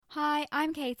Hi,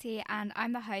 I'm Katie, and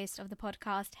I'm the host of the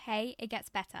podcast Hey, It Gets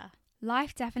Better.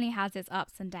 Life definitely has its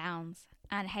ups and downs,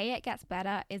 and Hey, It Gets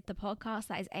Better is the podcast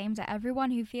that is aimed at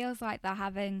everyone who feels like they're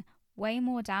having way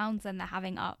more downs than they're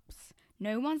having ups.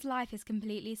 No one's life is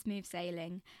completely smooth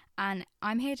sailing, and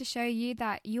I'm here to show you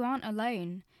that you aren't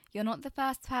alone. You're not the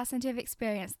first person to have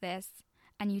experienced this,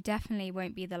 and you definitely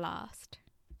won't be the last.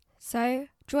 So,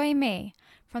 join me.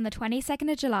 From the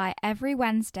 22nd of July every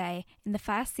Wednesday in the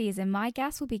first season, my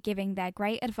guests will be giving their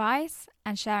great advice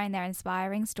and sharing their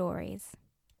inspiring stories.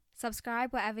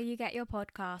 Subscribe wherever you get your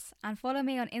podcasts and follow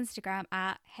me on Instagram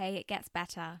at Hey It Gets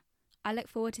Better. I look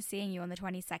forward to seeing you on the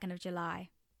 22nd of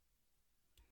July.